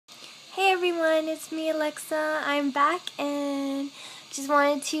Hey everyone, it's me Alexa. I'm back and just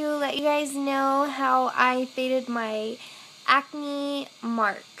wanted to let you guys know how I faded my acne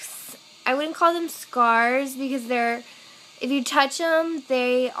marks. I wouldn't call them scars because if you touch them,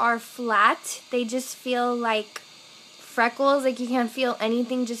 they are flat. They just feel like freckles, like you can't feel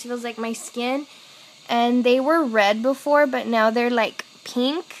anything, just feels like my skin. And they were red before, but now they're like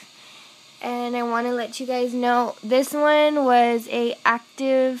pink. And I want to let you guys know this one was a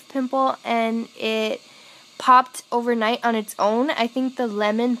active pimple and it popped overnight on its own. I think the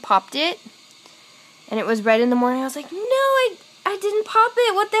lemon popped it and it was red in the morning. I was like, no, I didn't pop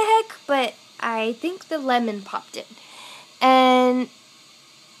it, what the heck? But I think the lemon popped it. And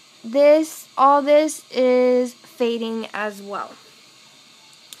all this is fading as well.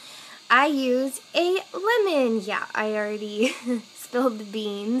 I use a lemon. Yeah, I already spilled the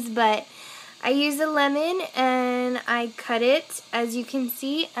beans, but I use a lemon and I cut it, as you can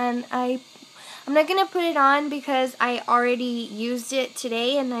see, and I'm not going to put it on because I already used it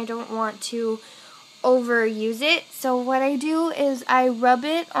today and I don't want to overuse it. So what I do is I rub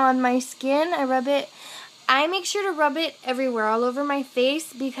it on my skin. I make sure to rub it everywhere, all over my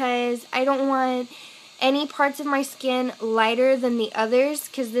face, because I don't want any parts of my skin lighter than the others,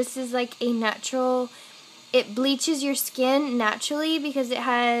 because this is like a natural, it bleaches your skin naturally because it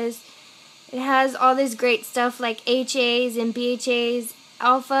has all this great stuff like HAs and BHAs,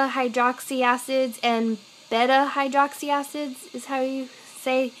 alpha hydroxy acids and beta hydroxy acids is how you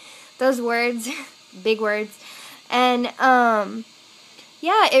say those words, big words. And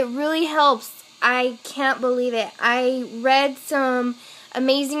yeah, it really helps. I can't believe it. I read some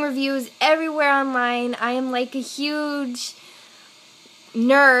amazing reviews everywhere online. I am like a huge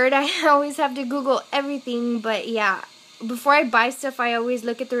nerd. I always have to Google everything, but yeah. Before I buy stuff, I always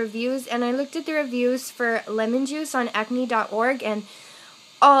look at the reviews, and I looked at the reviews for lemon juice on acne.org and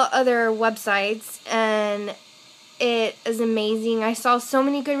all other websites, and it is amazing. I saw so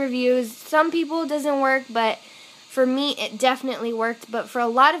many good reviews. Some people it doesn't work, but for me it definitely worked, but for a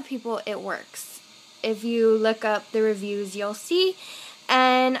lot of people it works. If you look up the reviews, you'll see.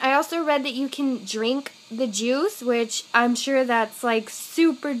 And I also read that you can drink the juice, which I'm sure that's like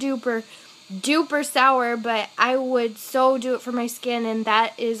super duper sour, but I would so do it for my skin, and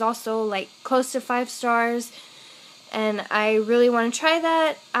that is also like close to 5 stars, and I really want to try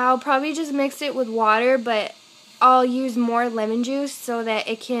that. I'll probably just mix it with water, but I'll use more lemon juice so that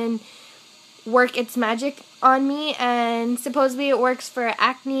it can work its magic on me. And supposedly it works for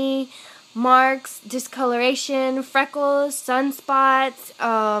acne, marks, discoloration, freckles, sunspots,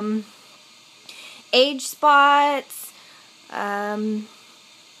 age spots,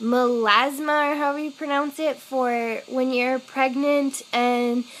 melasma, or however you pronounce it, for when you're pregnant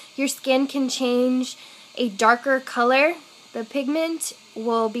and your skin can change a darker color. The pigment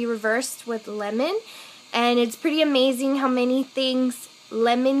will be reversed with lemon, and it's pretty amazing how many things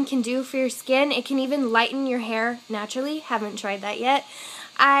lemon can do for your skin. It can even lighten your hair naturally. Haven't tried that yet.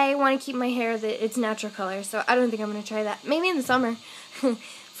 I want to keep my hair its natural color, so I don't think I'm going to try that. Maybe in the summer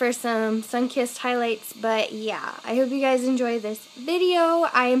for some sun-kissed highlights. But yeah, I hope you guys enjoy this video.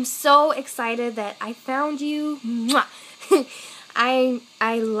 I am so excited that I found you. Mwah!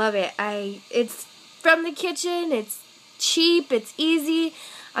 I love it. It's from the kitchen. It's cheap. It's easy.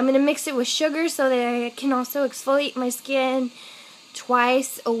 I'm going to mix it with sugar so that I can also exfoliate my skin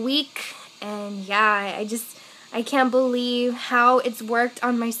twice a week. And yeah, I can't believe how it's worked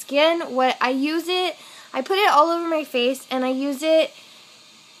on my skin. I put it all over my face, and I use it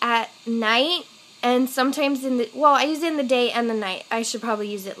at night, and sometimes I use it in the day and the night. I should probably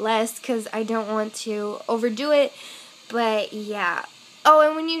use it less because I don't want to overdo it, but yeah. Oh,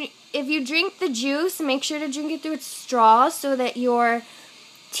 and if you drink the juice, make sure to drink it through its straw so that your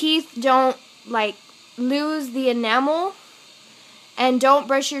teeth don't like lose the enamel, and don't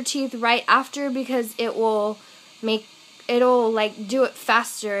brush your teeth right after because it'll like do it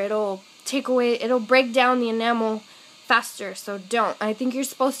faster. It'll break down the enamel faster, so don't. I think you're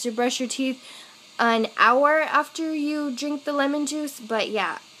supposed to brush your teeth an hour after you drink the lemon juice, but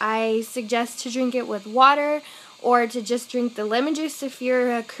yeah, I suggest to drink it with water or to just drink the lemon juice if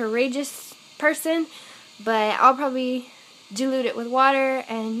you're a courageous person, but I'll probably dilute it with water.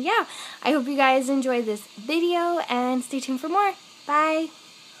 And yeah, I hope you guys enjoyed this video and stay tuned for more. Bye!